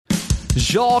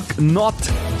Jacques, not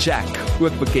Jack,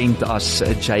 ook bekend as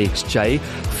JXJ,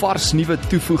 vars nuwe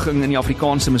toevoeging in die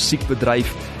Afrikaanse musiekbedryf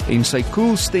en sy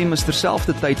cool stem is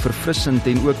terselfdertyd verfrissend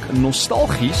en ook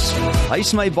nostalgies. Hy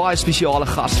is my baie spesiale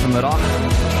gas vanmiddag.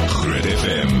 Groot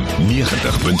FM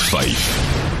 90.5.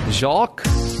 Jacques,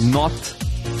 not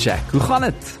Jack. Hoe gaan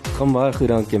dit? Gaan baie goed,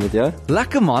 dankie met jou.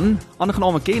 Lekker man,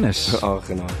 aangename kennis.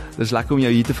 Aangenaam. Dis lekker om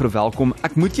jou hier te verwelkom.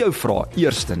 Ek moet jou vra,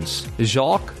 eerstens,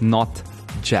 Jacques, not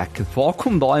Jack. Waar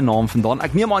kom daai naam vandaan?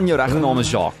 Ek neem aan jou regte naam is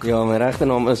Jacques. Ja, my regte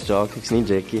naam is Jacques, ek's nie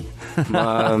Jackie.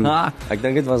 Maar ek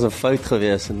dink dit was 'n fout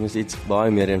geweest. Dit moes iets baie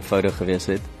meer eenvoudig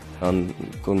geweest het. Dan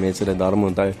kon mense dit daarom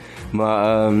onthou.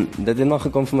 Maar dit het nog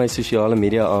gekom van my sosiale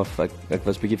media af. Ek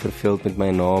was bietjie verveeld met my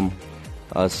naam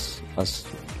as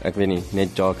ek weet nie, net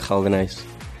Jacques Geldenhuys.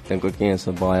 Ek dink ook nie is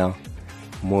 'n baie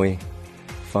mooi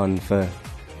van vir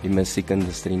die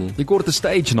musiekindustrie nie. Die korte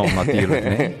stage naam natuurlik,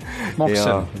 né? Maak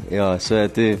sin. Ja, so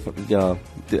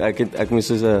ek moes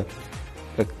soos 'n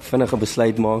vinnige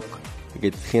besluit maak. Ek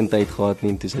het geen tyd gehad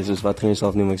nie, toe sê soos wat gaan jy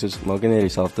self noem? Ek soos maak net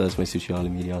dieselfde as my sosiale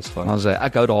media's van. Dan sê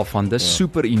ek hou daarvan, dis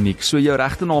super uniek. So jou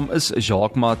regte naam is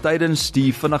Jacques, maar tydens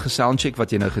die vinnige soundcheck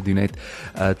wat jy nou gedoen het,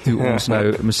 toe ons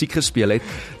nou musiek gespeel het,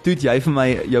 toe het jy vir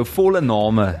my jou volle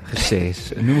name gesê.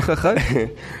 Noem gou.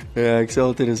 Ja, ek sê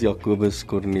altyd is Jacobus,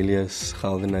 Cornelius,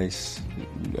 Geldenhuys,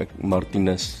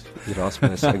 Martinus,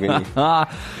 Erasmus, ek weet nie.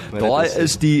 Daai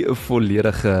is die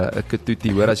volledige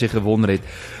katoetie, hoor, as jy gewonder het.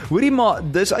 Hoorie, maar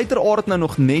dis uiteraard nou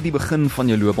nog net die begin van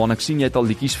jou loopbaan. Ek sien jy het al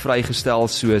liedjies vrygestel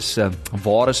soos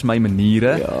Waar is my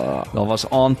maniere? Ja. Daar was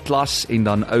Aandklas en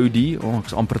dan Audi. Ek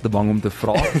is amper te bang om te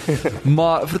vra.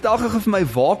 Maar vertel gou vir my,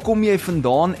 waar kom jy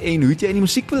vandaan en hoe het jy in die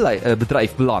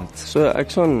musiekbedryf beland? So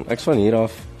ek's van hier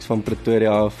af, ek's van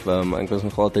Pretoria af. Ek was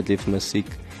nog altyd lief vir musiek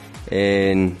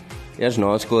en eers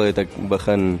na skool het ek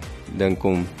begin dink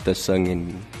om te sing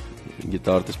en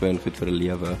gitaar te speel en goed vir 'n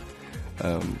lewe.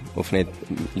 Of net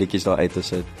liedjies daar uit te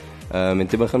sit. En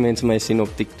toe begin mense my sien op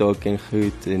TikTok en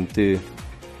goed en toe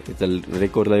het 'n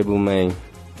rekordlabel my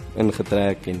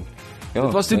ingetrek en ja.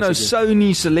 Dit was toe nou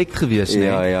Sony Select geweest, né?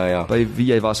 Ja. By wie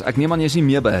jy was. Ek neem aan jy is nie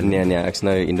meer by hulle. Nee, ek's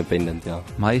nou independent, ja.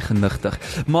 My genigtig.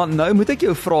 Maar nou moet ek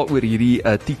jou vra oor hierdie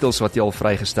titels wat jy al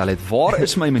vrygestel het. Waar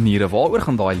is my maniere? Waaroor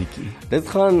gaan daai liedjie?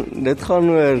 Dit gaan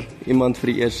oor iemand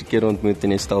vir die eerste keer ontmoet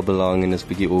en jy stel belang en is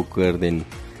bietjie awkward en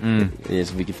jy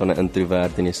is 'n bietjie van 'n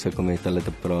introvert en jy sukkel met hulle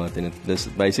te praat en dit is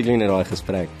basically net daai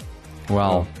gesprek.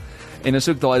 Wow. En is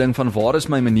ook daai ding van waar is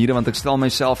my maniere, want ek stel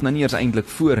myself nou nie eers eintlik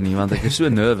voor nie, want ek is so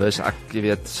nervous, ek jy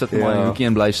weet, sit maar 'n hoekie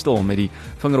en bly stil met die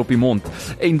vinger op die mond.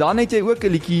 En dan het jy ook 'n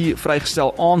liedjie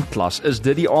vrygestel, Aandklas. Is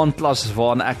dit die Aandklas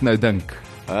waarna ek nou dink?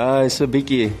 So 'n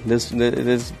bietjie. Dis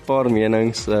 'n paar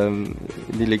menings.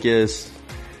 Die liedjie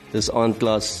dis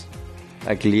Aandklas.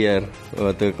 Ek leer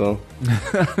wat ook al.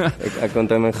 ek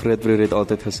onthou my grootbroer het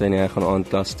altyd gesê nee, ek gaan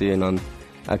Aandklas toe en dan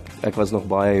ek was nog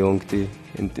baie jonk toe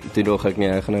en toe dog ek nie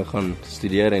ek gaan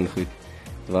studeer en goed.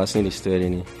 Dit was nie die storie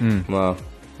nie. Maar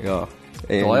ja,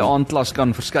 daai Aandklas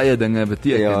kan verskeie dinge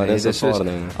beteken. Ja, dis 'n paar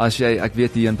dinge. As jy, ek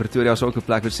weet hier in Pretoria is ook 'n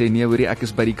plek wat sê nee, hoorie, ek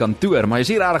is by die kantoor, maar jy is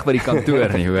nie regtig by die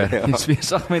kantoor nie, hoor. Jy is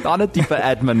besig met ander tipe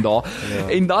admin daar.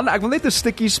 Ja. En dan ek wil net 'n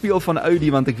stukkie speel van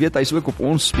Audi want ek weet hy's ook op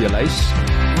ons speellys.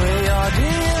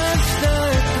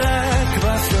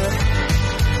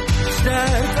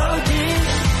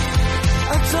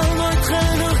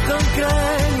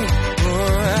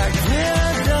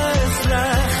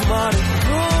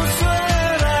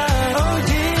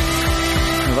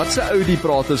 Wat se Audi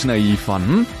praat ons nou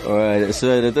hiervan?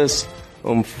 So dit is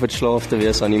om verslaaf te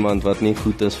wees aan iemand wat nie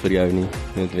goed is vir jou nie,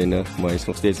 noodwendig, maar hy's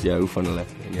nog steeds jy hou van hulle.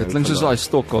 Dit klink soos daai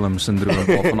Stockholm-sindroom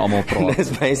waarvan almal praat. Dis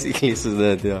basically so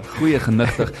dit, ja. Goeie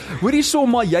genigtig. Hoor hierso,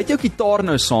 maar jy het jou gitaar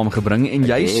nou saamgebring en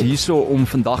jy's hierso om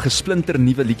vandag 'n splinter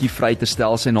nuwe liedjie vry te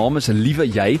stel. Sy naam is Liewe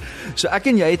jy. So ek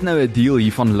en jy het nou 'n deal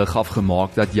hier van lig af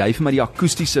gemaak dat jy vir my die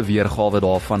akoestiese weergawe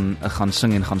daarvan gaan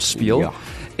sing en gaan speel. Ja.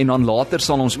 En dan later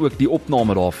sal ons ook die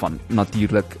opname daarvan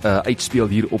natuurlik uitspeel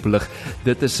hier op lig.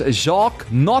 Dit is Jacques,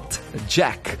 not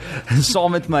Jack,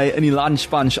 saam met my in die Lunch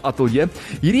Punch ateljee.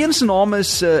 Hierdie een se naam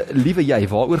is Liewe jy.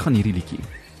 Waaroor gaan hierdie liedjie?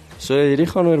 So hierdie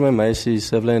gaan oor my meisie,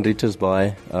 sy bly in Richards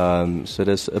Bay. So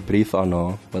dis 'n brief aan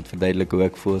haar wat verduidelik hoe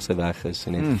ek voel sy weg is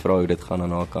en net vra hoe dit gaan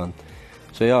aan haar kant.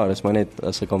 So ja, dis maar net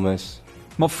as ek hom is.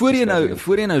 Maar voor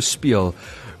jy nou speel,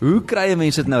 hoe kry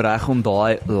mense dit nou reg om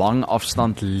daai lang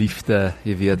afstand liefde,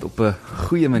 jy weet, op 'n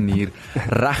goeie manier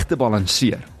reg te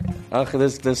balanseer? Ag,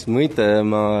 dis moeite,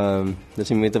 maar dis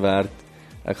nie moeite werd.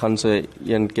 Ek gaan so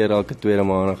een keer elke tweede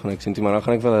maand gaan ek sien toe, maar dan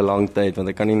gaan ek wel 'n lang tyd want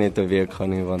ek kan nie net 'n week gaan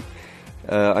nie want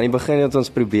aan die begin het ons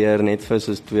probeer net vir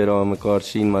soos 2 dae mekaar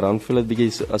sien, maar dan voel dit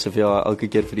bietjie asof jy elke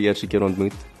keer vir die eerste keer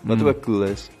ontmoet, wat ook cool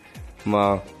is.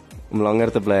 maar om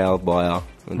langer te bly help baie.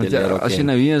 Want as jy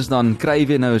nou hier is, dan kry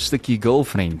jy nou 'n stukkie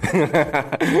girlfriend.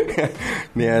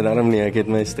 Nee, daarom nie, ek het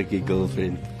my stukkie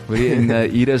girlfriend. En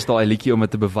hier is daai liedjie om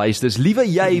dit te bewys. Dis Liewe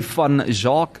Jy van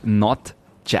Jacques, not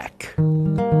Jack.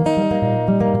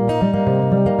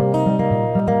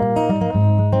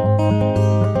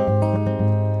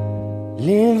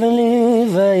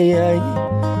 Liewe jy,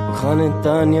 gaan dit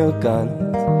aan jou kant?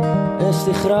 Is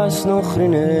die gras nog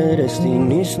groener, is die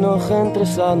nuus nog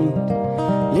interessant?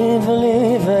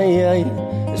 Liewe jy,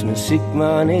 is musiek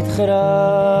maar net geraas?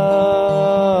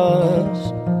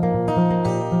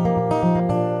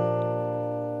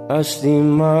 As die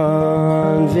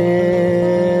maan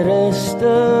weer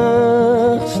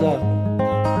rustig slaap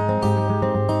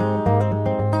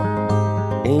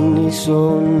en die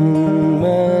son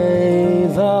my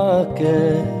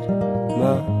wakker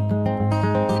maak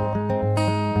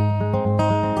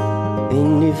en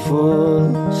die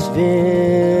voels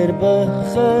weer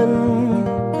begin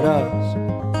raas,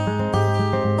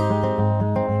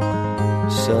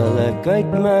 sal ek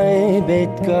uit my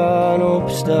bed kan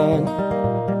opstaan.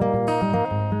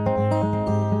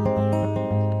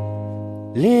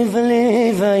 Liewe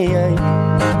jy,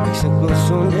 ek sukkel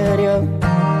sonder jou.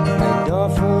 My dae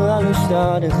voel al hoe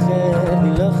stadiger,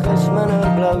 die lug is minder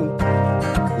blou.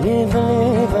 Liewe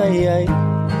jy,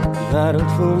 die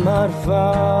wêreld voel maar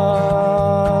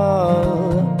vaal.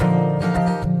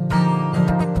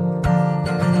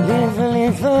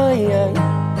 Liewe jy,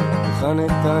 hoe gaan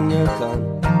dit aan jou kant?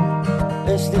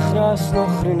 Is die gras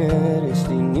nog groener, is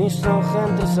die nuus nog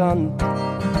interessant?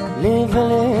 Liewe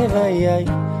jy,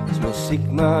 musiek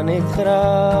maar net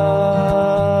geraas.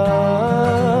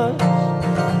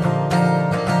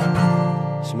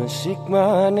 Is musiek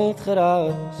maar net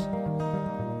geraas.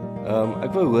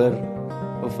 Ek wil hoor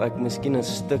of ek miskien 'n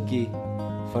stukkie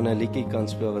van 'n liedjie kan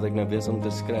speel wat ek nou besig om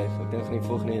te skryf. Ek dink van die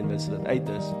volgende een dis dit uit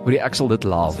is. Hoor ek sal dit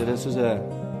laaf. So dit is soos 'n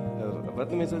wat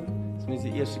noem jy dit? Dis mens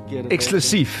die eerste keer.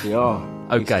 Eksklusief. Ja,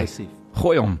 okay.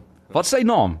 Gooi hom. Wat is sy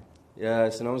naam? Ja,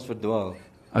 sy naam is Verdwaal.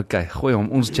 Okay, gooi hom.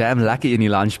 Ons jam lekker in die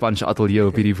Lunch Punch ateljee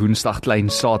op hierdie Woensdag klein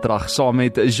Saterdag saam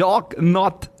met Jacques,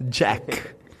 not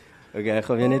Jack. Okay, ek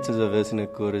gaan weer net soos 'n vers in 'n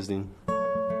chorus doen.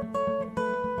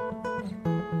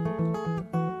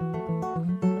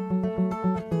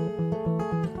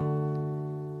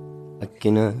 Ek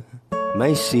ken 'n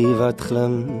meisie wat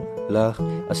glimlag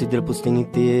as die druppels teen die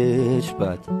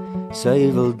teerspat.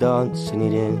 Sy wil dans in die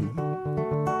reën.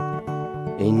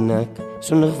 En ek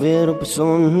Sondag weer op 'n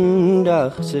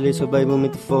Sondag, sy lees haar Bybel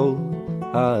met 'n vol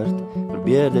hart,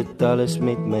 probeer dit alles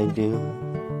met my deel.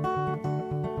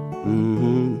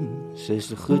 Sy is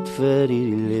so goed vir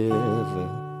hierdie lewe,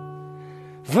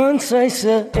 want sy's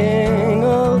 'n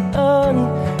engel aan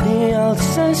die al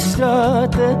sy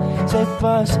strate, sy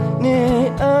pas nie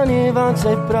aan nie, want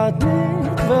sy praat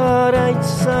net waaruit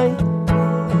sy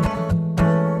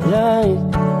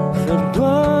lyk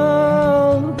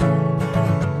verdwaal.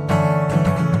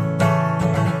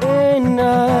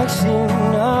 Ek sien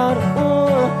haar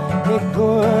oor, ek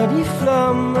hoor die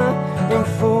vlamme en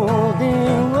voel die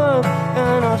hoop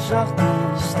en haar sagte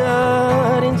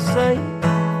staar en sy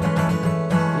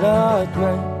laat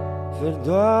my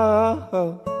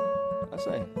verdwaal. As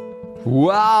hy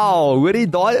Wow, hoorie,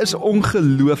 daai is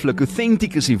ongelooflik.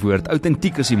 Authentic is die woord,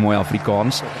 autentiek is die mooi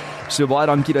Afrikaans. So baie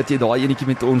dankie dat jy daai enetjie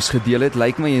met ons gedeel het.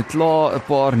 Lyk my jy het klaar 'n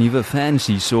paar nuwe fans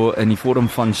hier so in die vorm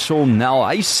van Sean Nel.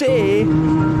 Hy sê,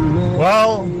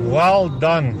 well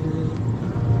done.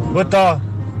 Boeta,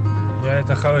 jy het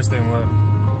 'n goue stem hoor.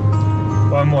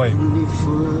 Baie mooi.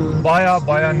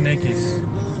 Baie netjies.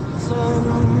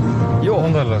 ja,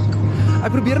 Wonderlik.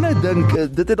 ek probeer nou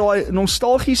dink, dit het daai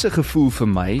nostalgiese gevoel vir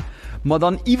my. Maar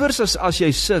dan iewers as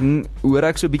jy sing, hoor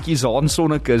ek so 'n bietjie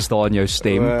Zaansonnekis daar in jou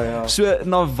stem. Ja. So,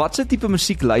 na watse tipe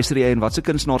musiek luister jy en watse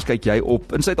kunstenaars kyk jy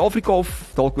op in Suid-Afrika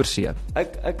of dalk oor see?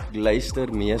 Ek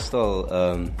luister meestal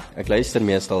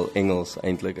Engels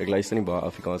eintlik. Ek luister nie baie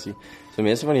Afrikaans nie. So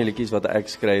meeste van die liedjies wat ek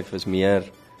skryf is meer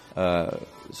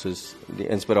soos die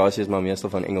inspirasie is maar meestal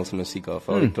van Engelse musiek af,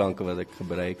 al die klanke wat ek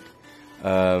gebruik.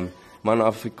 Maar in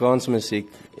Afrikaanse musiek,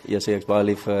 jy sê ek's baie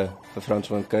lief vir Frans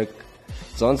van Kyk.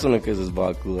 Zaansonnekis is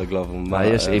baie cool, ek glo hom.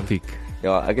 Hy is epic.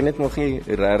 Ja, ek het net nog nie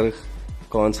regtig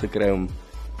kans gekry om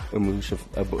 'n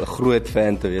groot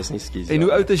fan te wees nie, skus. En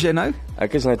hoe oud is jy nou?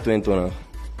 Ek is nou 22.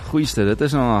 Goeieste, dit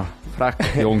is nou vrek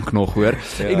jonk nog hoor.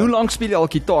 Ja. En hoe lank speel jy al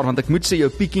gitaar? Want ek moet sê jou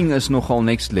picking is nogal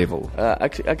next level.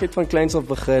 Ek het van kleins af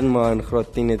begin, maar in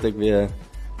graad 10 het ek weer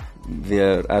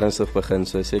ernstig begin,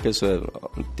 so seker so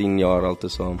 10 jaar al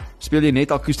tesaam. Speel jy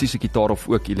net akoestiese gitaar of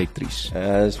ook elektries?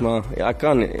 Is maar ja, ek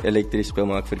kan elektries speel,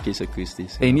 maar ek verkies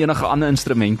akoesties. En enige ander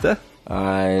instrumente?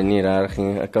 Nie reg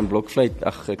nie. Ek kan blokfluit.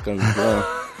 Ek kan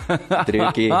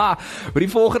driekie. Maar die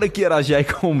volgende keer as jy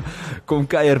kom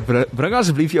kuier, bring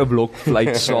asseblief jou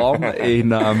blokfluit saam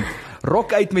en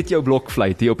rock uit met jou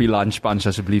blokfluit hier op die lunch punch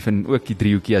asseblief en ook die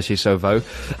driehoekie as jy sou wou.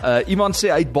 Iemand sê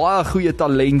hy het baie goeie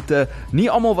talente, nie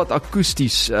almal wat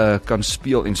akoesties kan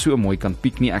speel en so mooi kan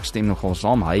piek nie. Ek stem nogal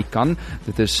saam, hy kan.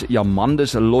 Dit is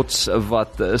Jamandus Lots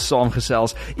wat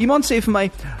saamgesels. Iemand sê vir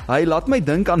my, hy laat my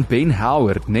dink aan Ben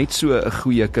Howard, net so 'n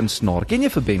goeie kunstenaar. Ken jy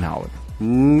vir Ben Howard?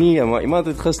 Nee, maar iemand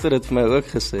het gister dit vir my ook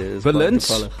gesê.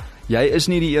 Valens, jy is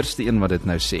nie die eerste een wat dit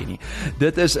nou sê nie.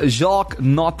 Dit is Jacques,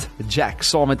 not Jack,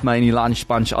 saam met my in die Lunch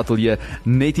Punch Atelier,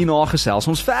 net hierna gesels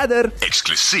ons verder.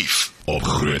 Eksklusief op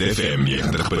Groot FM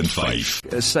 90.5.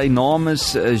 Sy naam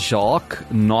is Jacques,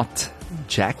 not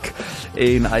Jack,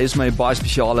 en hy is my baie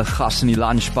spesiale gas in die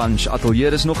Lunch Punch Atelier.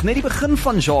 Dit is nog net die begin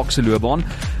van Jacques se loopbaan,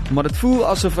 maar dit voel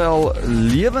asof hy al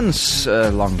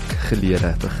lewenslank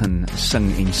gelede begin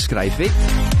sing en skryf het.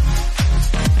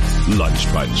 Lunch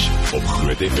Punch op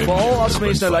Groot FM. Veral as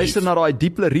mense nou luister na daai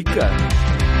diep lirieke.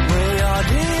 Ja,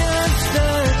 die eerste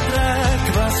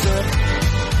trek was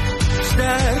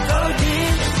sterk al die,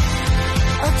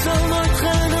 ek sal nooit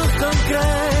genoeg kan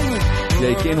kry.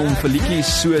 Jy ken hom vir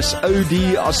liedjies soos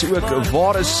Oudie, as ook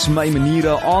Waar is my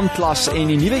maniere, Aandklas en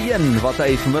die nuwe een wat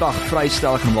hy vanmiddag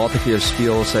vrystel en later vir jou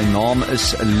speel. Sy naam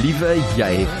is Liewe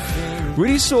jy.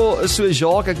 Hoorie so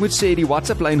Jacques, ek moet sê die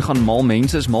WhatsApp-lyn gaan mal,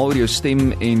 mense is mal oor jou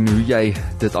stem en hoe jy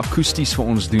dit akoesties vir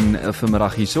ons doen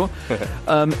vanmiddag hierso.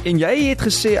 En jy het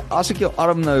gesê, as ek jou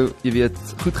arm nou, jy weet,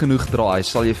 goed genoeg draai,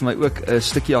 sal jy vir my ook 'n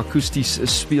stukkie akoesties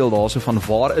speel daarso van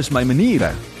Waar is my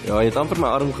maniere? Ja, jy het amper my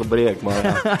arm gebreek, maar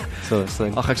ja. So.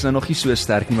 Ag, ek's nou nog nie so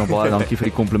sterk nie, maar baie dankie vir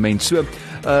die kompliment. So,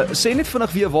 sê net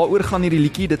vinnig weer waaroor gaan hierdie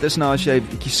liedjie? Dit is nou as jy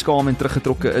bietjie skaam en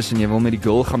teruggetrokke is en jy wil met die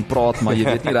girl gaan praat, maar jy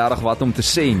weet nie regtig wat om te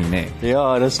sê nie, nê?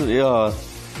 Ja,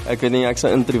 ek weet nie, ek's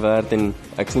 'n introvert en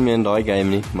ek's nie meer in daai game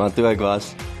nie, maar toe ek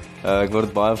was, ek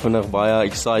word baie vinnig baie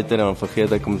excited en dan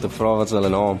vergeet ek om te vra wat is hulle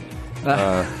naam.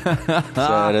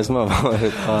 So, dis maar waar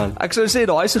dit gaan. Ek sou sê,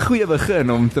 daai is 'n goeie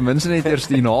begin om ten minste net eers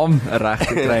die naam reg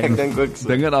te kry en Ek dink ook so.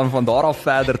 dinge dan van daar af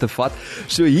verder te vat.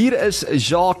 So hier is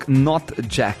Jacques, not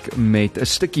Jack met 'n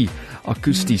stukkie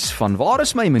akoesties van Waar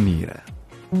is my maniere?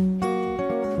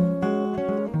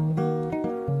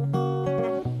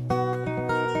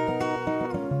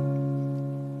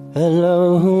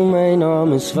 Hallo, my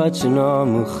naam is wat jou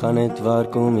naam, hoe gaan het, waar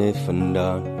kom jy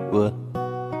vandaan?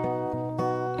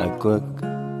 Ek ook.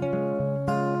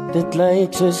 Dit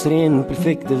lyk soos reën,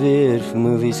 perfekte weer, vir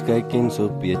movies kyk en so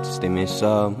eet, stem jy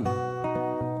saam.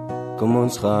 Kom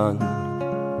ons gaan.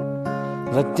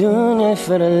 Wat doen jy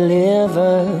vir 'n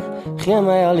lewe? Gee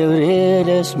my al jou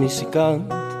redes, musikant.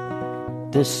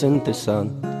 Dis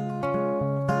interessant.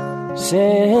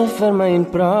 Sê vir my en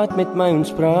praat met my,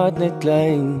 ons praat net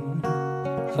klein.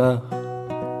 Wag.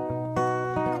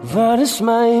 Waar is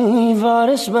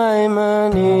my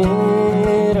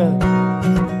maniere?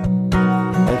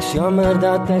 Ek's jammer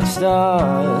dat ek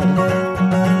staar.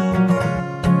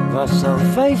 Was al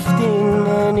 15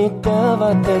 minute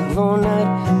wat ek wonder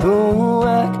hoe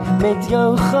ek met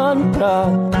jou gaan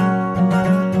praat.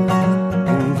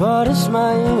 En waar is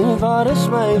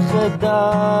my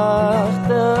gedagtes?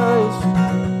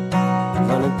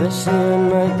 Want dit is in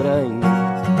my brein.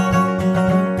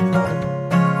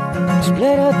 Ek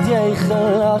bly dat jy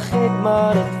gelag het,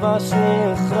 maar dit was nie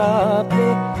 'n grap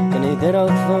nie. Kan jy dit ook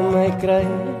van my kry?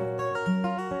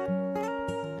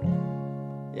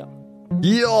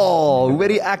 Ja,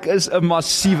 hoorie, ek is 'n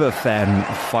massiewe fan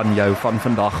van jou van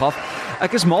vandag af.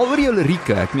 Ek is mal oor jou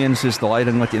lirieke. Ek meen soos daai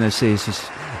ding wat jy nou sê, soos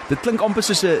dit klink amper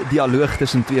soos 'n dialoog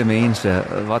tussen twee mense.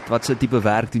 Wat se tipe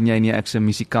werk doen jy nie? Ek's 'n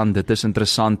musikant. Dit is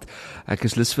interessant. Ek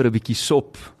is lus vir 'n bietjie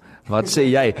sop. Wat sê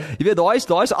jy? Jy weet,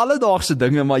 daai is alledaagse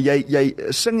dinge, maar jy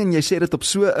sing en jy sê dit op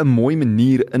so 'n mooi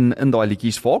manier in daai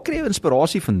liedjies. Waar kry jy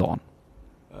inspirasie vandaan?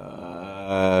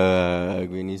 Ek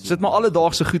weet nie. Sit maar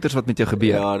alledaagse goeters wat met jou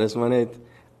gebeur. Ja, dis maar net,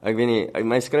 ek weet nie,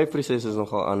 my skryfproses is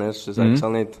nogal anders, soos ek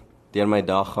sal net deur my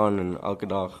dag gaan en elke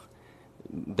dag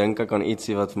dink ek aan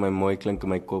ietsie wat vir my mooi klink in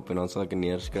my kop en dan sal ek dit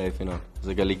neerskryf en dan as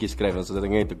ek 'n liedjie skryf, dan sit ek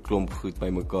net 'n klomp goed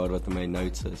bymekaar wat in my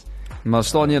notes is. Maar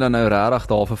staan jy dan nou regtig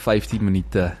daar vir 15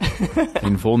 minute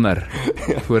en wonder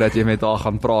voordat jy met haar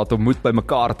gaan praat om moed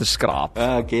bymekaar te skraap?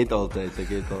 Ja, ek het altyd,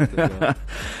 ja.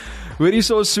 Hoorie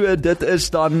so, dit is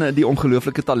dan die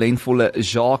ongelooflike talentvolle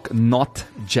Jacques, not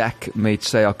Jack, met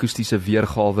sy akoestiese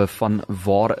weergawe van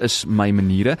Waar is my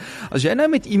maniere? As jy nou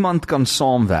met iemand kan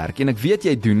saamwerk, en ek weet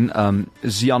jy doen,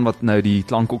 Zian wat nou die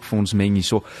klank ook vir ons meng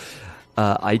hierso,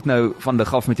 Hy het nou van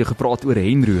lig af met jou gepraat oor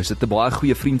Henry. Is dit 'n baie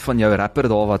goeie vriend van jou, rapper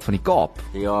daar wat van die Kaap?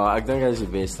 Ja, ek dink hy is die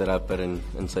beste rapper in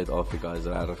Suid-Afrika. Hy is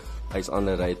regtig, hy's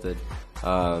underrated.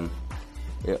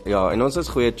 Ja, en ons is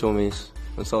goeie chommies.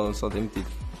 Ons sal definitief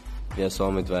weer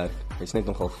saam met werk. Hy's net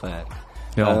nogal ver.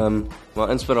 Ja. Maar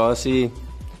inspirasie,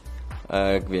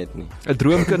 ek weet nie. 'n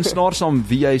droomkunstenaar saam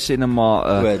wie jy sê net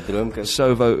maar droomkunstenaar.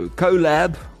 sou wou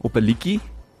collab op 'n liedjie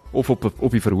of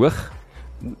op die verhoog.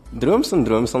 Droom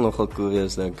sal nogal cool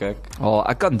wees, dink ek.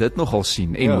 Ek kan dit nogal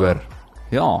sien en hoor.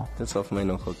 Ja, Dit sal vir my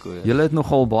nogal cool wees. julle het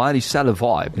nogal baie dieselfde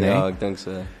vibe, né? Ja, ek dink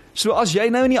so. So as jy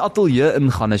nou in die ateljee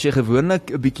ingaan, is jy gewoonlik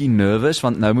 'n bietjie nervous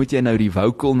want nou moet jy nou die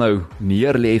vocal nou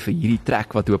neerlê vir hierdie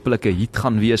track wat hopelik 'n hit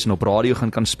gaan wees en op radio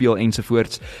kan speel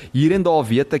ensovoorts. Hier en daar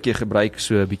weet ek jy gebruik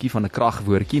so 'n bietjie van 'n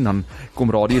kragwoordjie, dan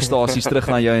kom radiostasies terug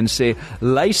na jou en sê,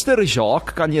 "Luister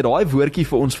Jacques, kan jy daai woordjie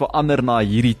vir ons verander na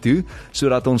hierdie toe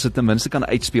sodat ons dit ten minste kan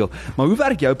uitspeel." Maar hoe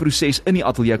werk jou proses in die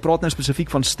ateljee? Ek praat nou spesifiek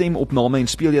van stemopname en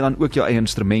speel jy dan ook jou eie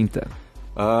instrumente?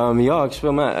 Ja, ek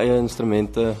speel my eie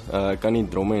instrumente. Ek kan nie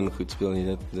dromme en goed speel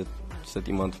nie. Dit sit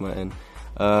iemand vir my in.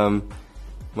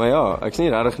 Maar ja, ek is nie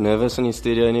regtig nervous in die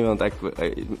studio nie, want ek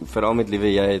veral met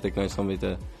Liewe Jy het ek nou saam met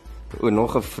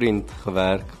nog 'n vriend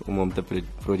gewerk om hom te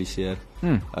produseer.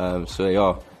 So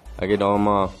ja, ek het daar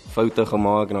maar foute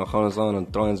gemaak en dan gaan ons aan en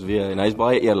try ons weer. En hy's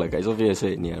baie eerlik. Hy sal vir jou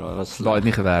sê, nee, dat was sleg. Daai het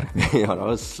nie gewerk nie. Ja, dat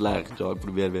was sleg. Ja, ek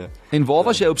probeer weer. En waar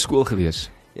was jy op skool gewees?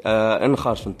 In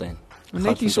Garsfontein.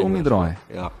 Net hier so om die draai.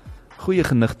 Ja. Goeie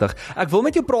genigtig. Ek wil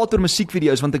met jou praat oor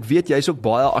musiekvideo's want ek weet jy's ook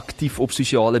baie aktief op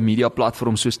sosiale media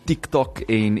platforms soos TikTok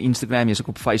en Instagram, jy's ook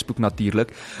op Facebook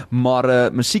natuurlik.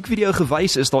 Maar musiekvideo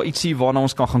gewys, is daar ietsie waarna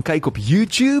ons kan gaan kyk op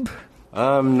YouTube?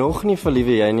 Nog nie vir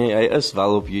Liewe Jy nie. Hy is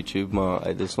wel op YouTube, maar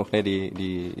dit is nog net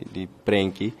die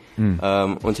prentjie.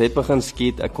 Ons het begin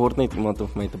skiet. Ek kort net iemand om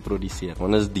my te produseer,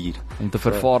 want dit is duur. Om te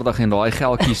vervaardig en daai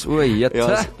geldjies, o, jette.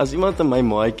 Ja, as iemand in my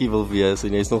maatjie wil wees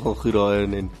en jy's nogal goed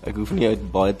daarin en ek hoef nie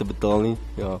uit baie te betaal nie.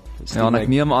 Ja, en ek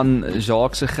neem aan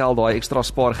Jacques se geld, daai ekstra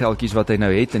spaargeldjies wat hy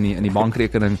nou het in die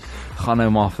bankrekening, gaan nou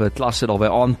maar vir klasse daarby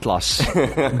aanklas.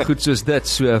 Goed soos dit,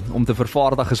 so om te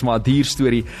vervaardig is maar 'n duur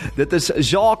storie. Dit is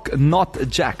Jacques not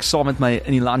Jack saam met my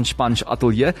in die Lunch Punch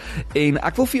ateljee en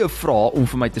ek wil vir jou vra om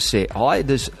vir my te sê, hi,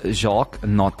 dis Jacques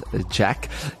not Jack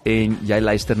en jy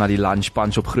luister na die Lunch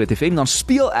Punch op Groot FM, dan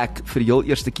speel ek vir die heel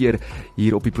eerste keer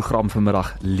hier op die program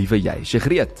vanmiddag Liewe Jy. Is jy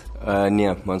gereed?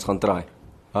 Nee, maar ons gaan try.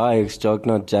 Hi, ek's Jacques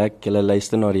not Jack, julle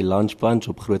luister na die Lunch Punch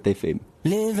op Groot FM.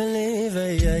 Liewe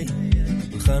jy,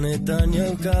 hoe gaan het aan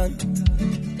jou kant?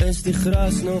 Is die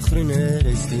gras nog groener,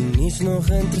 is die nuus nog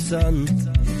interessant?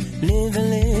 Liewe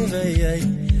jy,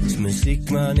 is musiek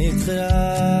maar net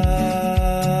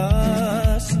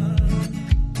geraas.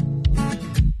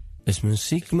 Is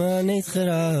musiek maar net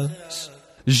geraas.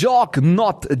 Jacques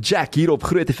not Jack hier op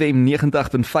Groot FM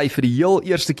 90.5 vir die heel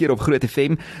eerste keer op Groot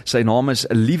FM. Sy naam is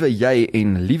Liewe Jy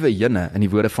en Liewe Jinne in die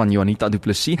woorde van Juanita Du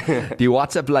Plessis. Die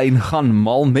WhatsApp lyn gaan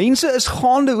mal. Mense is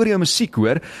gaande oor jou musiek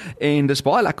hoor en dis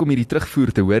baie lekker om hierdie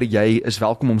terugvoer te hoor. Jy is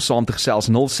welkom om saam te gesels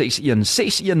 061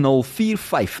 610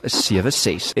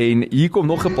 4576. En hier kom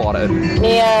nog 'n paar in.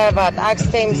 Nee, wat ek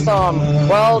stem saam.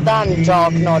 Well done,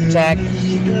 Jacques not Jack.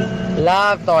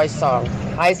 Love daai song.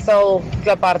 Hy sal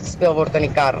kliphard gespeel word in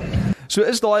die kar. So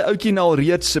is daai ouetjie nou al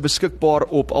reeds beskikbaar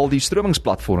op al die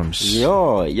stromingsplatforms?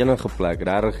 Ja, enige plek,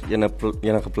 regtig,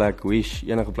 enige plek, Wish,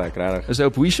 enige plek, regtig. Is hy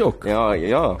op Wish ook?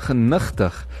 Ja.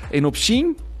 Genigtig. En op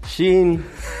Shein? Shein,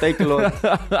 Takealot,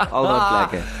 al daai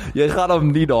plekke. Jy gaan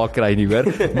hom nie daar kry nie hoor,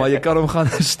 maar jy kan hom gaan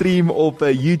stream op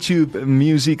YouTube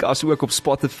Music as ook op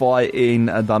Spotify en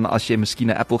dan as jy miskien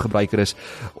 'n Apple gebruiker is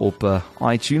op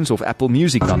iTunes of Apple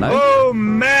Music dan nou. Oh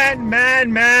man,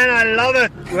 I love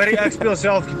it. Hoor jy, ek speel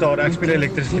self gitaar, ek speel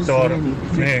elektrische gitaar.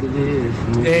 Nee.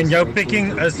 En jou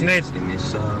picking is net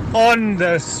on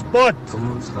the spot.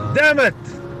 Damn it.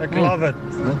 Ek love it.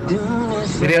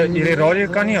 Hierdie radio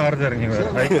kan nie harder nie hoor.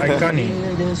 Hy kan nie.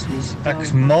 Ek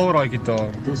is mal raai gitaar.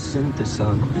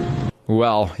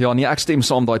 Wel, ja nee, ek stem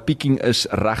saam, daai picking is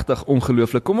regtig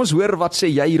ongelooflik. Kom ons hoor wat sê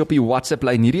jy hier op die WhatsApp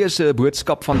lyn. Hierdie is 'n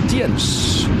boodskap van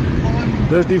Teens.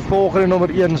 Dis die volgende nommer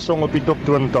 1 song op die top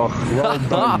 20. Well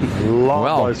done. Love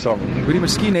daai song. Hoorie,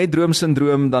 miskien het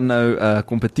Droomsindroom dan nou 'n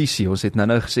kompetisie. Ons het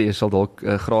nou gesê jy sal dalk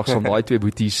graag saam daai twee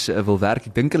boeties wil werk.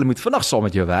 Ek dink hulle moet vinnig saam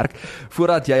met jou werk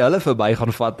voordat jy hulle verby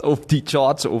gaan vat op die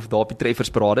charts of daar op die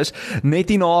treffersparades. Net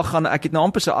hierna gaan ek het nou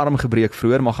amper sy arm gebreek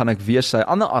vroeër, maar gaan ek weer sy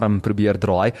ander arm probeer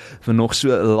draai vir nog so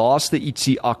laaste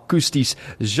ietsie akoesties.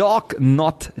 Jacques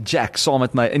not Jack saam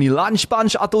met my in die Lunch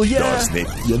Punch ateljee. Daar's net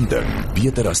een ding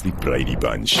beter as die Brady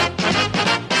Bunch.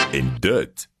 En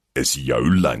dit is jou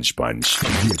lunchbunch.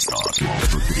 Weekdae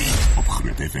 12-3 op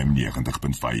Groot FM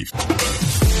 90.5.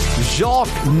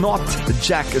 Jacques, not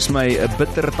Jack, is my 'n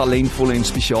bitter talentvolle en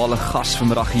spesiale gas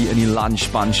vanmiddag hier in die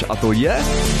Lunch Bunch ateljee.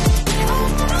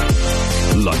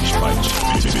 Lunchbunch.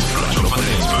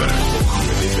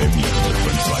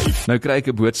 Nou kry ek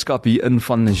 'n boodskap hier in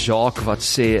van Jacques wat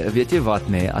sê, weet jy wat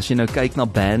nee, as jy nou kyk na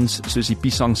bands soos die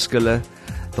Piesangskille,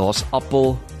 daar's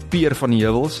Appel, Peer van die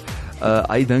Heuwels,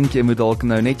 hy dink jy moet dalk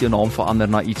nou net jou naam verander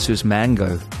na iets soos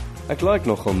Mango. Ek like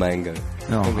nogal Mango.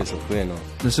 Ja. Dit is 'n goeie naam.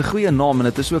 Dis 'n goeie naam en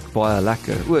dit is ook baie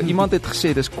lekker. Iemand het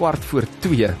gesê dis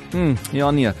 2:15. Ja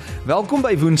nee. Welkom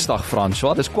by Woensdag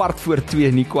François. Dis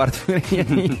 2:15, nie 2:45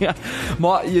 nie.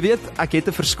 Maar jy weet, ek het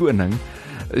 'n verskoning.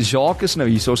 Jacques is nou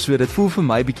hier, so dit voel vir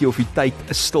my bietjie of die tyd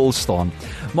stil staan.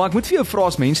 Maar ek moet vir jou vra,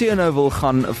 as mense jou nou wil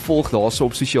gaan volg daarso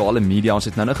op sosiale media, ons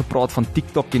het nou gepraat van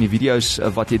TikTok en die video's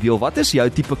wat jy deel. Wat is jou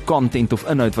tipe content of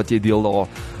inhoud wat jy deel daar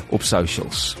op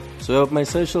socials? So op my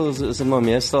socials is dit maar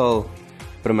meestal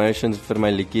promotions vir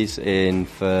my liedjies en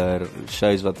vir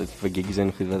shows wat vir gigs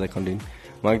en goed wat ek kan doen.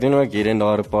 Maar ek doen ook hier en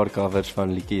daar 'n paar covers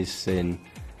van liedjies en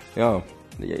ja,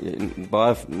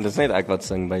 baie, dis net ek wat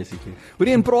sing basically.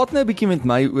 Hoorie, en praat nou 'n bietjie met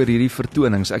my oor hierdie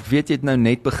vertonings. Ek weet jy het nou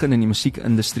net begin in die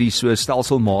musiekindustrie, so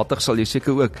stelselmatig sal jy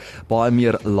seker ook baie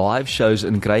meer live shows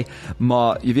inkry,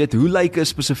 maar jy weet, hoe lyk 'n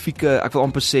spesifieke, ek wil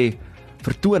amper sê,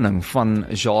 vertoning van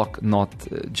Jacques, not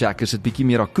Jack? Is dit bietjie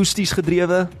meer akoesties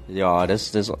gedrewe? Ja,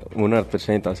 dis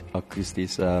 100%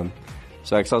 akoesties.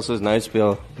 So ek sal soos nou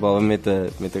speel, wel met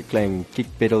 'n klein kick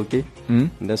pedaltjie.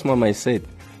 Dis maar my set.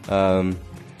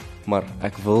 Maar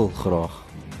ek wil graag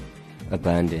 'n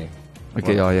band hê.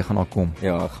 Okay, ja, jy gaan daar kom.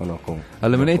 Ja, ek gaan daar kom.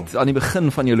 Hulle moet net aan die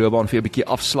begin van jou loopbaan vir 'n bietjie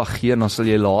afslag gee en dan sal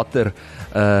jy later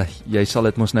jy sal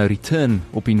dit mos nou return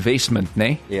op investment, né?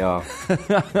 Nee? Ja.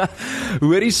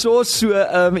 Hoorie so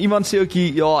iemand sê ook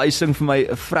hier, ja, hy sing vir my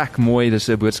vrek mooi, dis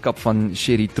 'n boodskap van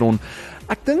Sherry Tron.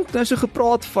 Ek dink nou so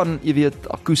gepraat van, jy weet,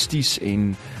 akoesties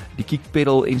en die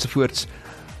kickpedal ensovoorts.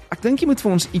 Ek dink jy moet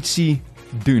vir ons ietsie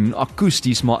doen,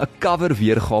 akoesties, maar 'n cover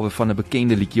weergawe van 'n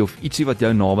bekende liedjie of ietsie wat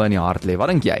jou naby aan die hart lê. Wat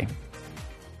dink jy?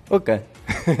 Okay.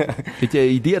 Het jy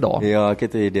 'n idee daar? Ja, ek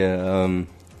het 'n idee.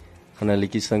 Gaan 'n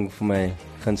liedjie sing vir my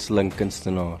gunsteling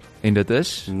kunstenaar. En dit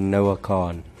is Noah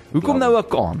Khan. Hoekom Noah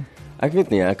Khan? Ek weet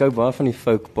nie, ek hou baie van die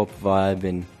folk pop vibe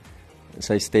en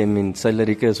sy stem en sy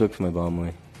lirieke is ook vir my baie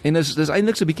mooi. En dis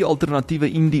eintlik so 'n bietjie alternatiewe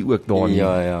indie ook daar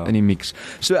in die mix.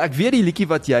 So ek weet die liedjie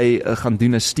wat jy gaan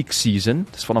doen is Stick Season.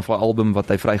 Dis vanaf 'n album wat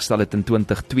hy vrygestel het in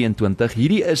 2022.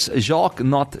 Hierdie is Jacques,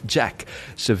 not Jack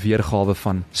se weergawe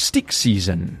van Stick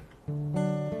Season.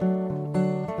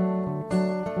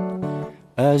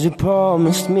 As you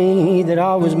promised me that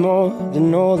I was more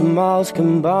than all the miles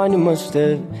combined, you must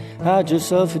have had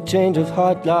yourself a change of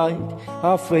heart light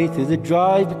halfway through the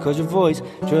drive, because your voice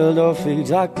trailed off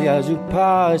exactly as you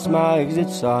passed my exit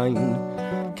sign.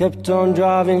 Kept on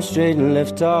driving straight and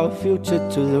left our future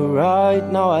to the right.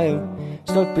 Now I'm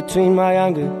stuck between my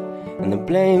anger and the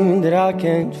blame that I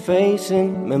can't face,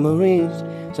 and memories,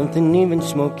 something even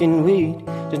smoking weed,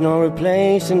 there's no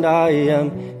replace. And I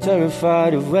am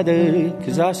terrified of weather,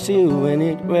 cause I see you when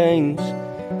it rains.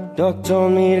 Doc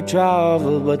told me to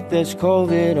travel, but there's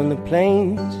COVID on the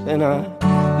planes. And I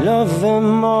love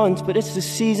Vermont, but it's the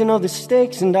season of the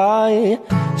stakes. And I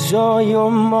saw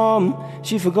your mom,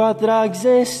 she forgot that I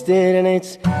existed, and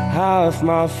it's half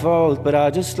my fault, but I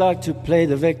just like to play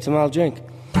the victim. I'll drink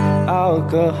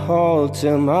alcohol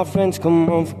till my friends come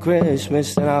home for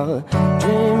Christmas, and I'll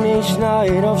dream each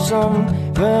night of some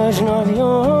version of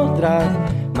you that I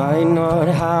might not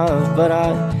have, but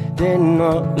I did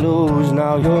not lose.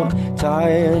 Now your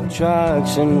tire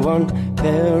tracks and one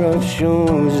pair of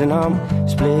shoes, and I'm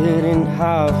split in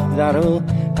half, that'll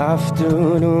have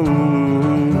to do.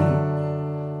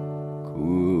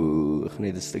 Cool, ek gaan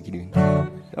net 'n stukkie doen.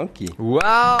 Dankie.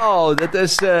 Wow, dit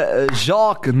is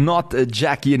Jacques, not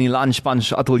Jack hier in die Lunch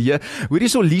Bunch ateljee. Hoorie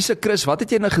so, Lise, Chris, wat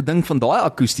het jy nou gedink van daai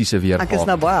akoestiese weergawe? Ek is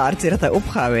nou baie hartseer dat hy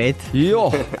opgehou het.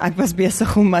 Ja. Ek was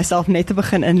besig om myself net te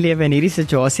begin inlewe in hierdie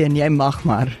situasie en jy mag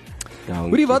maar.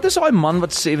 Hoorie, wat is daai man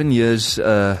wat 7 Years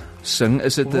sing?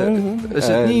 Is dit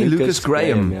nie Lucas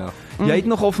Graham? Ja. Jy het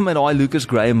nogal vir my daai Lucas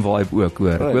Graham vibe ook,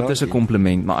 hoor. Ek hoop dit is 'n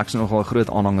kompliment, maar ek is nogal 'n groot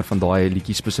aanhanger van daai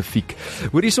liedjie spesifiek.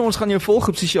 Hoorie so, ons gaan jou volg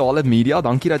op sosiale media.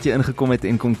 Dankie dat jy ingekom het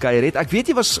en kom kuier het. Ek weet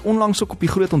jy was onlangs ook op die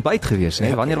groot ontbyt gewees,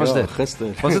 hè? Wanneer was dit? Gister.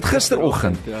 Was dit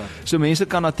gisteroggend? Ja. So mense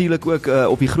kan natuurlik ook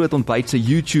op die groot ontbyt se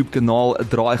YouTube kanaal 'n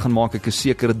draai gaan maak. Ek is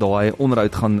seker daai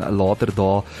onderhoud gaan later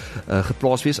daar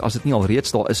geplaas wees as dit nie al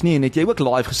reeds daar is nie. En het jy ook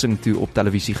live gesing toe op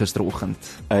televisie gisteroggend?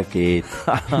 Ek het.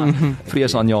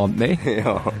 Vrees aan jou, né?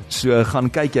 Ja. So so gaan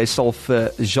kyk, jy sal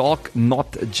vir Jacques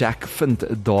Not Jack vind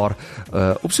daar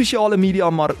op sosiale media,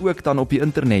 maar ook dan op die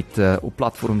internet, op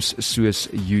platforms soos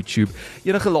YouTube.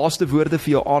 Enige laaste woorde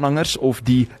vir jou aanhangers, of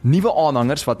die nuwe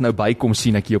aanhangers wat nou bykom,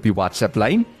 sien ek hier op die WhatsApp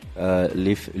lyn?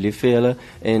 Lief vir julle,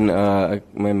 en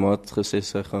my maat gesê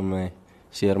sy gaan my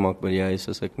seer maak by die huis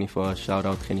as ek nie vir haar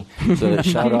shout-out gee nie. So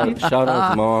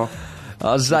shout-out ma.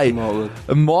 As hy,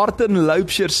 Martin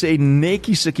Loupsher sê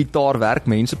netjie se gitaarwerk,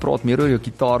 mense praat meer oor jou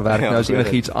gitaarwerk, nou is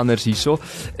enigiets anders hierso,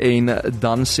 en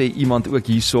dan sê iemand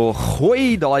ook hierso,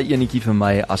 gooi daai enetjie vir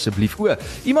my asseblief.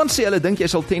 Iemand sê hulle dink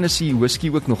jy sal Tennessee Whiskey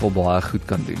ook nogal baie goed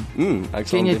kan doen.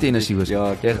 Ken jy Tennessee Whiskey?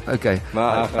 Ja, okay.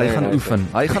 Maar hy gaan oefen.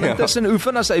 Hy gaan intussen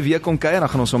oefen as hy weer kom kuier,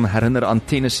 dan gaan ons hom herinner aan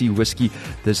Tennessee Whiskey.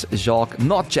 Dis Jacques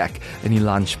Not Jack in die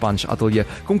Lunch Punch Atelier.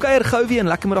 Kom kuier gou weer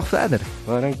en lekker middag verder.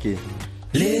 Dankie.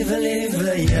 Lewe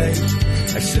jy,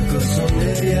 ek sukkel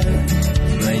sonder jou.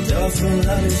 My tafel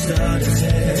lang stadig,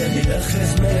 die lig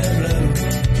is meer blauw.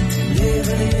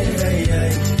 Lewe jy,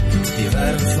 die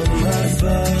wêreld vir my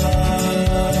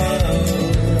vrouw.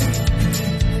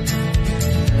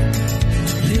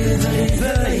 Lewe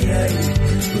jy,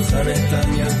 hoe gaan het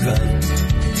aan jou kant?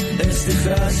 Is die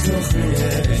gras nog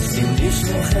groener, is die nies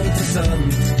nog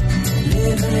interessant?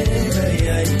 Lewe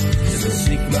jy, is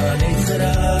muziek maar niet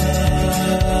geraas.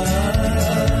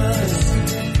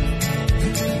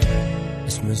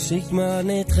 Is muziek maar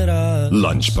niet geraas.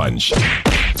 Lunch Punch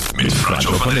met Frans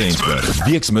van Rensburg.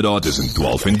 Weksmiddag tussen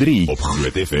 12 en 3 op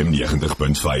Groot FM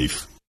 90.5.